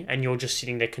anything, and you're just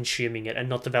sitting there consuming it and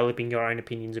not developing your own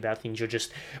opinions about things,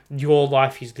 your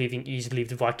life is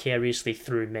lived vicariously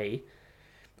through me,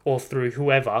 or through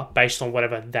whoever, based on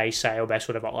whatever they say or based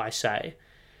on whatever I say,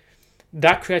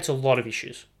 that creates a lot of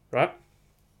issues, right?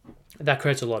 That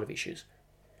creates a lot of issues.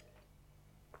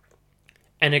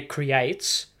 And it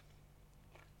creates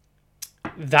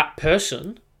that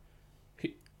person who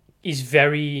is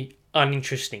very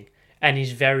uninteresting, and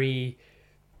is very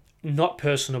not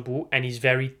personable, and is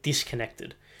very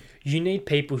disconnected. You need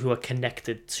people who are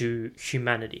connected to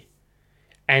humanity.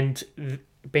 And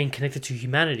being connected to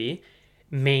humanity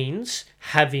means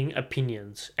having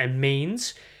opinions, and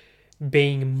means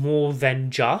being more than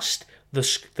just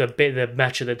the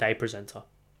match of the day presenter,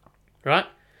 right?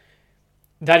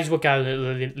 That is what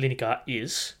Gary Lineker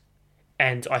is,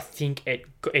 and I think it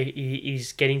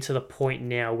is getting to the point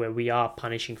now where we are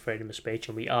punishing freedom of speech,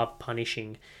 and we are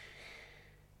punishing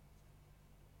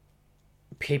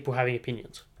people having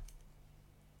opinions,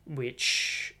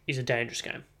 which is a dangerous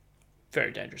game,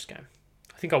 very dangerous game.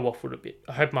 I think I waffled a bit.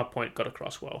 I hope my point got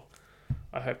across well.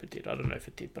 I hope it did. I don't know if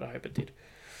it did, but I hope it did.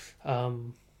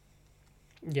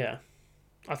 Yeah.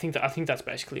 I think that's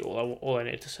basically all I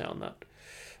need to say on that.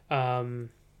 I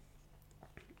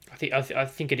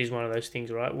think it is one of those things,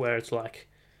 right, where it's like,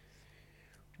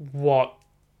 where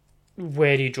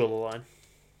do you draw the line?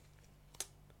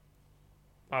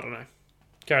 I don't know.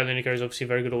 Gary Lineker is obviously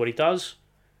very good at what he does.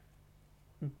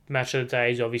 Match of the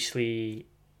day is obviously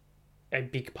a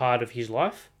big part of his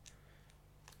life,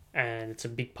 and it's a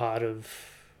big part of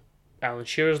Alan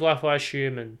Shearer's life, I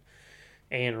assume, and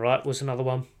Ian Wright was another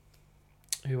one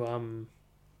who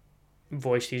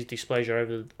voiced his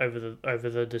displeasure over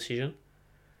the decision.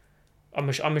 I'm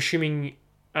assuming,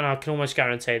 and I can almost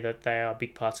guarantee that they are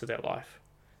big parts of their life,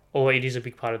 or it is a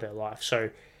big part of their life.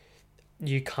 So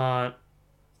you can't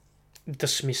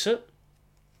dismiss it.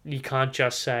 You can't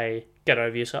just say, get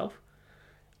over yourself.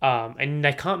 And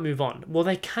they can't move on. Well,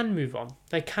 they can move on.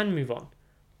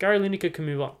 Gary Lineker can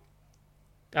move on.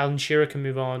 Alan Shearer can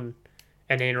move on.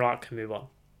 And Ian Wright can move on.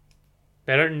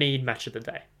 They don't need match of the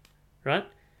day, right?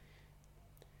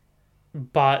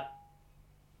 But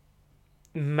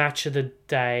match of the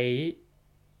day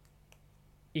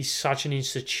is such an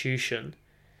institution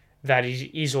that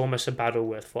is almost a battle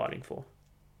worth fighting for.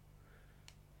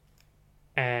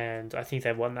 And I think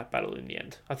they've won that battle in the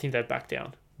end. I think they've backed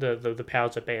down. The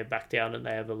powers that be have backed down, and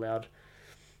they have allowed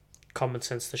common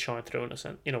sense to shine through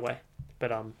in a way.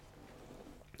 But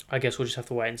I guess we'll just have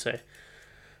to wait and see.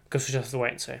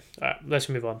 Alright, let's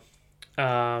move on.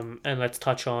 And let's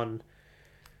touch on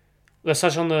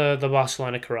the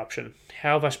Barcelona corruption.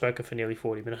 How have I spoken for nearly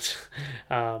 40 minutes?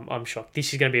 I'm shocked.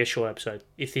 This is going to be a short episode.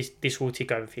 If this will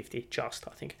tick over 50, just,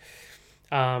 I think.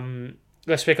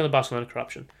 Let's speak on the Barcelona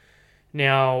corruption.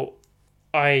 Now,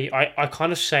 I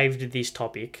kind of saved this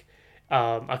topic.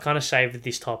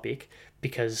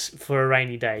 Because for a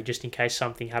rainy day, just in case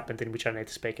something happened in which I need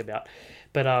to speak about.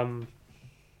 But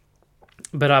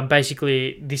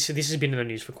basically, this has been in the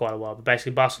news for quite a while. But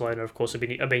basically, Barcelona, of course, are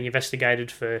being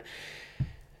investigated for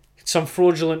some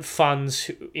fraudulent funds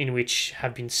in which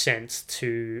have been sent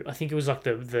to, I think it was like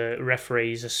the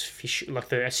referees, like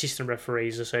the assistant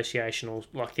referees association, or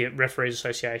like the referees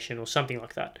association, or something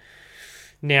like that.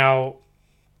 Now,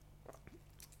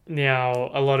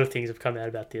 a lot of things have come out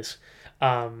about this.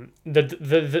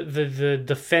 The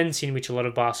defense in which a lot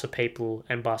of Barca people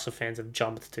and Barca fans have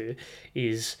jumped to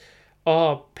is,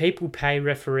 people pay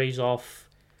referees off,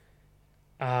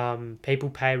 people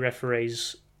pay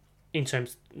referees in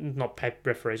terms, not pay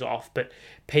referees off, but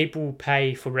people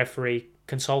pay for referee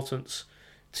consultants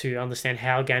to understand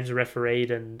how games are refereed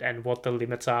and what the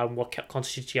limits are and what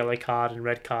constitutes yellow card and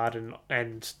red card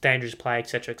and dangerous play,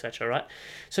 etc., right?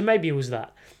 So maybe it was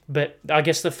that. But I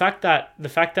guess the fact that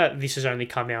this has only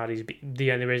come out is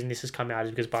the only reason this has come out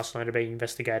is because Barcelona are being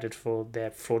investigated for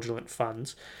their fraudulent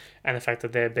funds, and the fact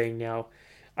that they're being now,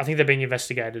 I think they're being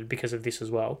investigated because of this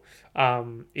as well,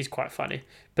 is quite funny.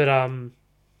 But I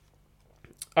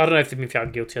don't know if they've been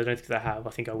found guilty. I don't think they have. I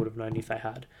think I would have known if they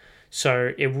had.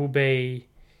 So it will be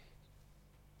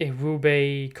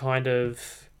kind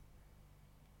of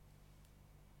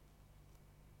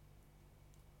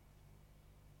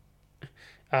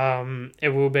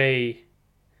it will be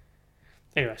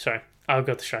anyway, sorry. I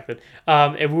got distracted.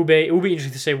 It will be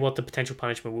interesting to see what the potential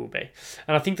punishment will be.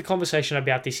 And I think the conversation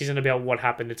about this isn't about what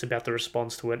happened, it's about the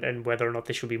response to it and whether or not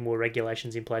there should be more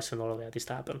regulations in place to not allow this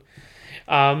to happen.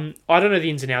 I don't know the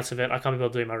ins and outs of it. I can't be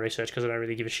able to do my research because I don't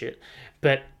really give a shit.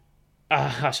 But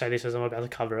I say this as I'm about to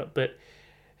cover it, but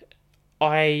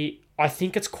I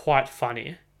think it's quite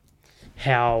funny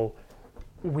how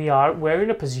we're in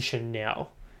a position now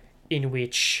in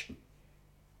which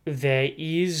there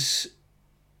is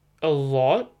a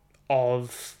lot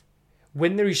of,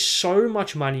 when there is so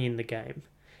much money in the game,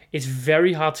 it's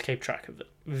very hard to keep track of it.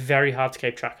 Very hard to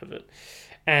keep track of it.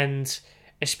 And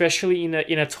especially in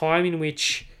a time in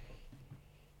which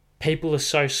people are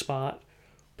so smart,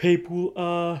 people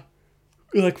are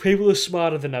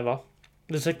smarter than ever.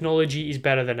 The technology is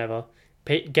better than ever.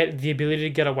 Get the ability to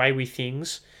get away with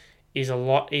things is a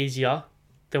lot easier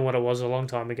than what it was a long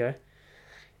time ago.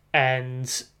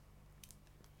 And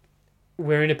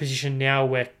we're in a position now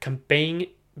where being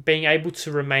able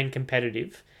to remain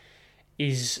competitive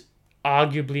is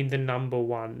arguably the number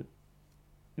one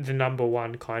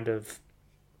kind of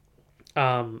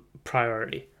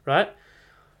priority, right?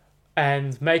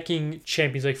 And making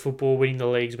Champions League football, winning the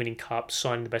leagues, winning cups,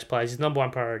 signing the best players is the number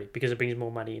one priority because it brings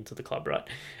more money into the club, right?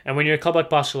 And when you're a club like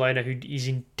Barcelona who is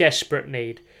in desperate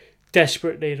need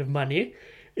of money,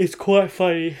 it's quite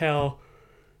funny how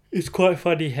this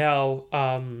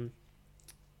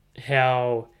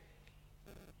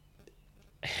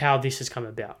has come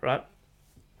about, right?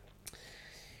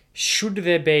 Should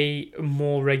there be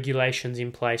more regulations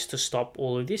in place to stop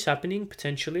all of this happening,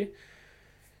 potentially?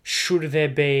 Should there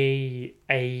be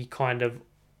a kind of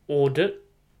audit?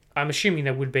 I'm assuming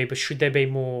there would be, but should there be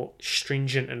more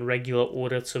stringent and regular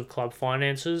audits of club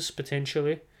finances,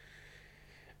 potentially?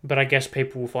 But I guess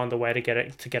people will find a way to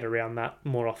get around that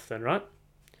more often, right?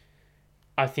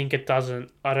 I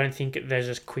don't think there's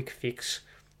a quick fix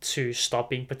to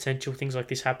stopping potential things like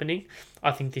this happening.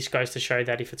 I think this goes to show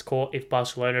that if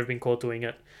Barcelona have been caught doing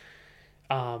it,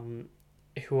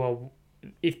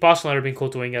 if Barcelona have been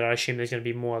caught doing it, I assume there's going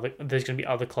to be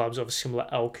other clubs of a similar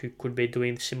ilk who could be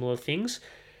doing similar things.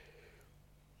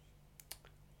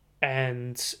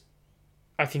 And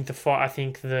I think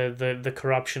the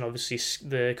corruption, obviously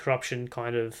the corruption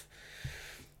kind of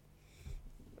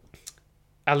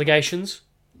allegations,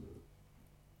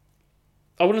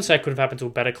 I wouldn't say it could have happened to a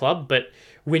better club, but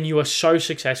when you are so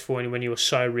successful and when you are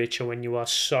so rich and when you are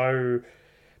so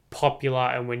popular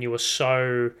and when you are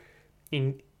so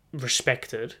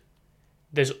respected,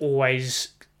 there's always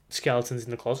skeletons in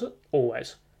the closet.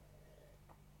 Always.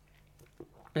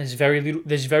 There's very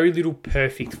little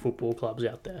perfect football clubs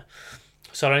out there.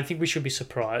 So I don't think we should be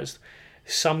surprised.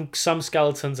 Some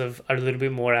skeletons are a little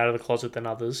bit more out of the closet than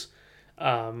others.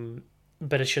 But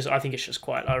I think it's just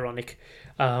quite ironic.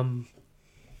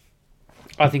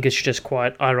 I think it's just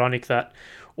quite ironic that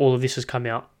all of this has come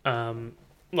out.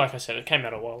 Like I said, it came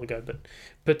out a while ago,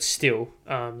 but still,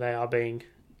 they are being.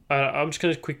 I'm just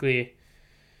gonna quickly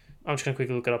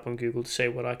look it up on Google to see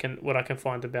what I can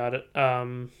find about it.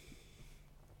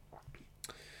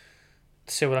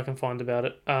 So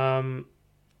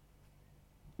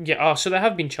they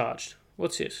have been charged.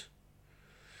 What's this?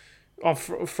 On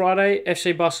Friday,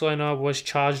 FC Barcelona was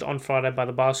charged on Friday by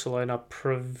the Barcelona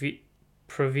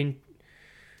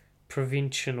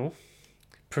Provisional,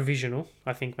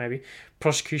 I think maybe,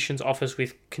 prosecution's office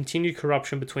with continued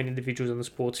corruption between individuals on the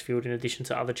sports field, in addition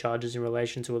to other charges in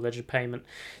relation to alleged payment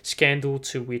scandal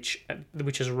to which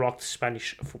has rocked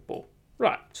Spanish football.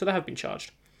 Right, so they have been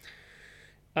charged.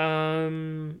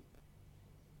 Okay.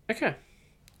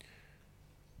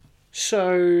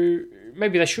 So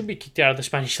maybe they should be kicked out of the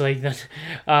Spanish league then.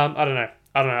 I don't know.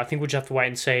 I think we'll just have to wait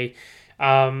and see.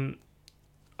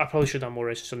 I probably should have done more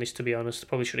research on this, to be honest. I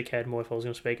probably should have cared more if I was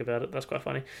going to speak about it. That's quite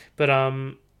funny. But,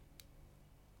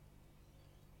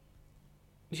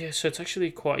 yeah, so it's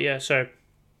actually quite, yeah, so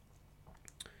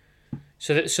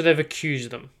So they've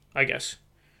accused them, I guess,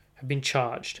 have been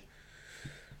charged.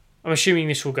 I'm assuming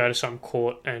this will go to some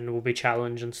court and will be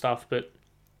challenged and stuff, but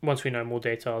once we know more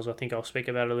details, I think I'll speak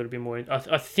about it a little bit more.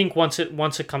 I think once it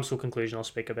comes to a conclusion, I'll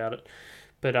speak about it.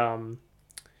 But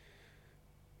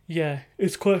yeah,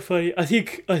 it's quite funny. I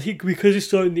think because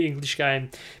it's not in the English game,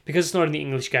 because it's not in the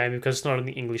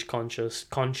English conscience.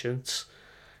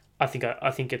 I think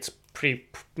it's pretty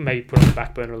maybe put on the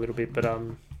back burner a little bit, but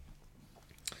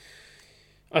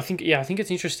I think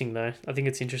it's interesting though. I think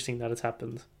it's interesting that it's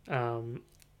happened.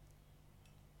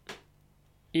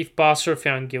 If Barca are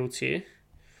found guilty,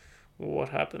 what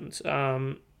happens?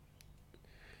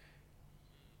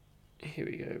 Here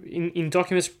we go. In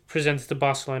documents presented to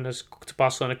Barcelona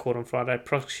court on Friday,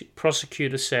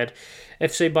 prosecutors said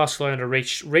FC Barcelona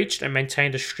reached and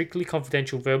maintained a strictly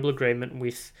confidential verbal agreement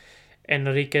with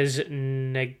Enrique's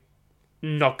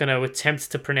not going to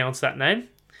attempt to pronounce that name.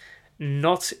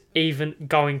 Not even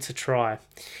going to try.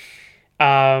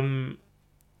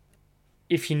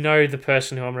 If you know the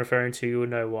person who I'm referring to, you'll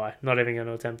know why. Not even going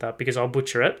to attempt that because I'll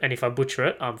butcher it, and if I butcher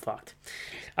it, I'm fucked.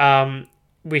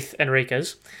 With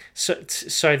Enriquez,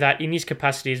 so that in his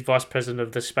capacity as vice president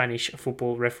of the Spanish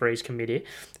Football Referees Committee,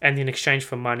 and in exchange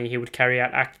for money, he would carry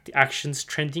out actions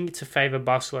trending to favour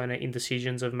Barcelona in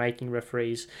decisions of making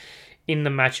referees in the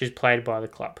matches played by the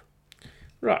club.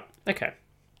 Right, okay.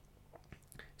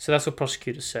 So that's what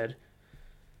prosecutors said.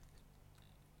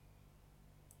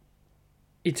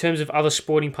 In terms of other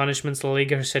sporting punishments, La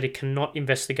Liga has said it cannot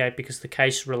investigate because the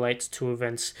case relates to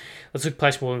events that took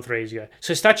place more than 3 years ago.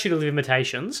 So statute of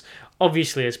limitations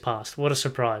obviously has passed. What a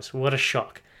surprise. What a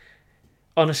shock.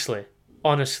 Honestly.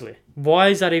 Why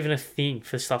is that even a thing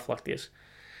for stuff like this?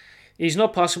 It's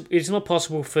not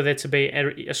possible for there to be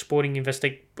a sporting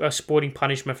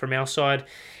punishment from our side.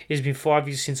 It's been 5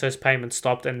 years since those payments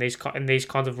stopped, and these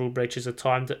kinds of rule breaches are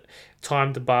timed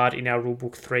barred in our rule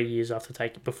book 3 years after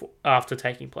taking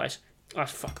place.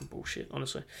 That's fucking bullshit,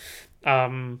 honestly.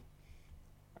 Right,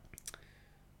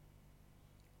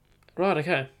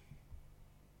 okay.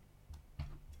 Did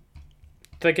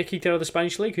they get kicked out of the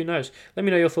Spanish league? Who knows? Let me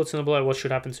know your thoughts in the below. What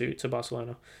should happen to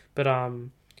Barcelona? But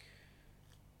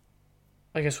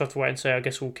I guess we'll have to wait and see. I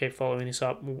guess we'll keep following this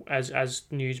up as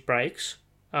news breaks.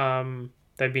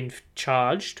 They've been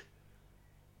charged.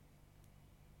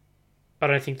 I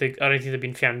don't think they've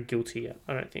been found guilty yet.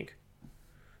 I don't think.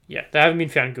 Yeah, they haven't been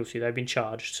found guilty. They've been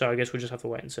charged. So I guess we'll just have to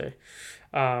wait and see.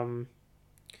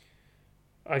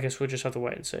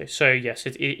 So yes,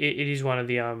 it is one of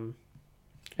the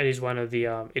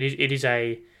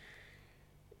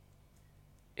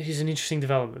it is an interesting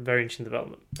development. Very interesting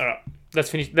development. All right. Let's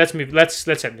finish. Let's move. Let's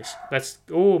end this.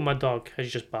 Oh, my dog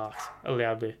has just barked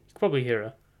loudly. You can probably hear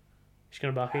her. She's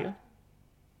gonna bark again.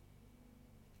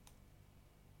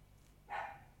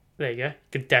 There you go.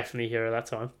 Could definitely hear her that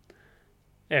time.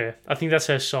 Anyway, I think that's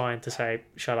her sign to say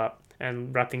shut up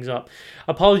and wrap things up.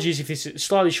 Apologies if this is a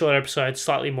slightly short episode,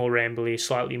 slightly more rambly,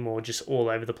 slightly more just all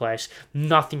over the place.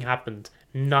 Nothing happened.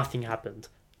 Nothing of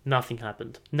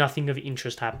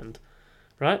interest happened.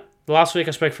 Right? Last week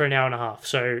I spoke for an hour and a half,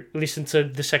 so listen to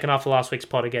the second half of last week's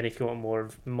pod again if you want more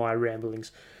of my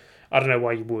ramblings. I don't know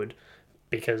why you would,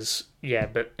 because, yeah,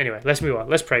 but anyway, let's move on.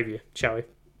 Let's preview, shall we?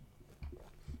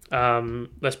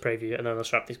 Let's preview, and then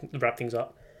let's wrap things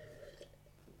up.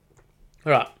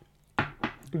 Alright.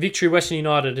 Victory Western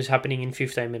United is happening in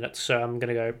 15 minutes, so I'm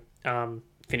going to go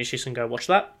finish this and go watch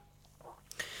that.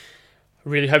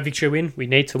 Really hope Victory win. We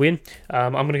need to win.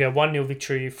 I'm going to go 1-0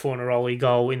 victory for Neroli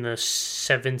goal in the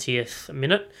 72nd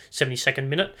minute.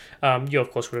 You, of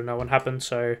course, wouldn't know what happened,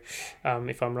 so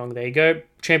if I'm wrong, there you go.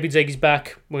 Champions League is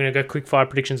back. We're going to go quick fire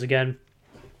predictions again.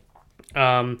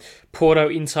 Porto,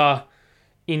 Inter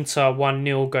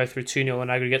 1-0, go through 2-0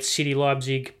 on aggregate. City,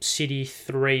 Leipzig, City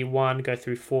 3-1, go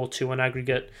through 4-2 on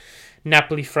aggregate.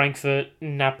 Napoli, Frankfurt,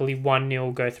 Napoli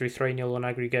 1-0, go through 3-0 on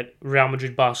aggregate. Real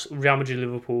Madrid,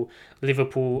 Liverpool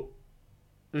 3-0,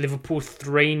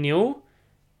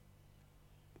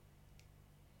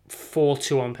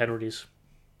 4-2 on penalties.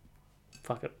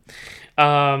 Fuck it.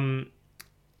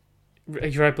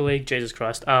 Europa League, Jesus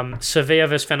Christ. Sevilla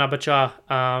versus Fenerbahce,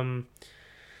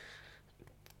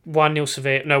 1-0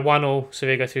 Sevilla, no, 1-0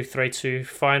 Sevilla, go through 3-2.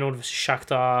 Feyenoord versus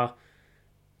Shakhtar,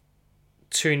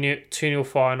 2-0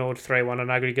 Feyenoord, 3-1 on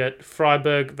aggregate.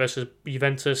 Freiburg versus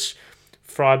Juventus,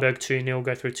 Freiburg 2-0,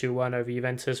 go through 2-1 over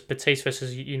Juventus. Betis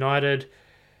versus United,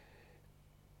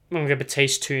 I'm going to go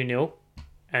Betis 2-0,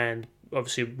 and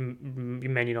obviously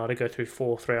Man United go through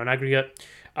 4-3 on aggregate.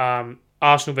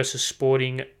 Arsenal versus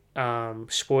Sporting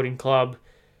Club,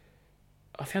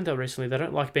 I found out recently they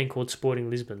don't like being called Sporting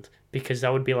Lisbon because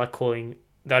that would be like calling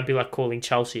that'd be like calling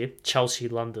Chelsea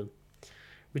London,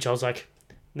 which I was like,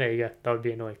 there you go, that would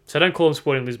be annoying. So don't call them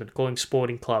Sporting Lisbon, call them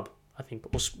Sporting Club, I think,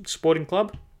 or Sporting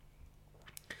Club,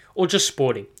 or just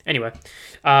Sporting. Anyway,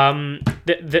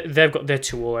 they've got their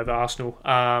 2 all over Arsenal.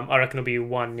 I reckon it'll be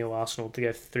 1-0 Arsenal to go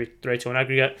 3-2 on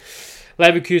aggregate.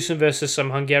 Leverkusen versus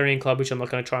some Hungarian club, which I'm not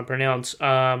going to try and pronounce.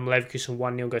 Leverkusen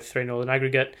 1-0, go 3-0 in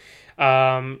aggregate.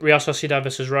 Real Sociedad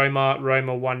versus Roma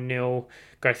 1-0,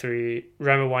 go through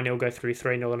Roma 1-0, go through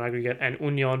 3-0 in aggregate. And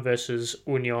Union versus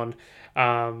Union,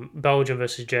 Belgium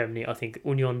versus Germany. I think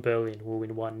Union Berlin will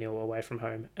win 1-0 away from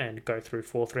home and go through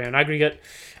 4-3 on aggregate.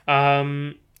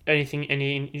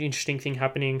 Any interesting thing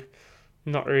happening?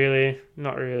 Not really.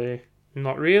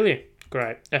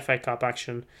 Great. FA Cup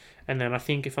action. And then I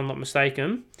think, if I'm not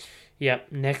mistaken,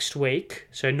 next week,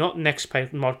 so not next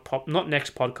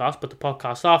podcast, but the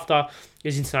podcast after,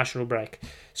 is international break.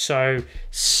 So,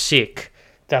 sick.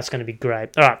 That's going to be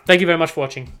great. All right. Thank you very much for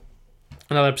watching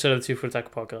another episode of the 2 Foot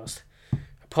Attack podcast.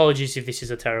 Apologies if this is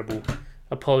a terrible.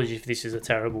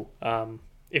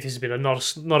 If this has been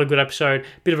not a good episode,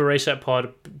 bit of a reset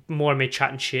pod, more of me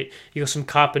chatting shit. You got some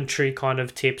carpentry kind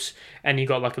of tips, and you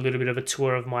got like a little bit of a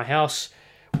tour of my house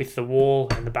with the wall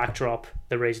and the backdrop,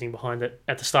 the reasoning behind it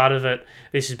at the start of it.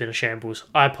 This has been a shambles.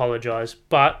 I apologise,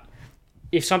 but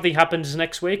if something happens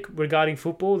next week regarding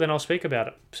football, then I'll speak about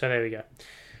it. So there we go.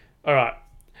 All right.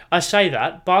 I say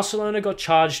that Barcelona got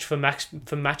charged for match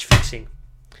fixing.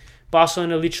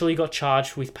 Barcelona literally got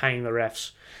charged with paying the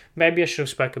refs. Maybe I should have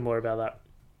spoken more about that.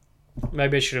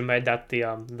 Maybe I should have made that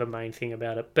the main thing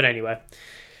about it. But anyway,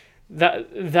 that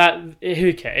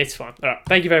who cares? It's fine. All right.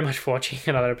 Thank you very much for watching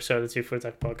another episode of the 2 Foot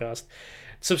Attack podcast.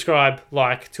 Subscribe,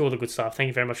 like, do all the good stuff. Thank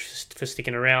you very much for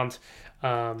sticking around.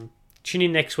 Tune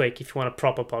in next week if you want a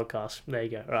proper podcast. There you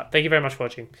go. All right. Thank you very much for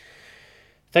watching.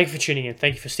 Thank you for tuning in.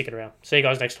 Thank you for sticking around. See you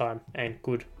guys next time, and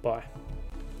goodbye.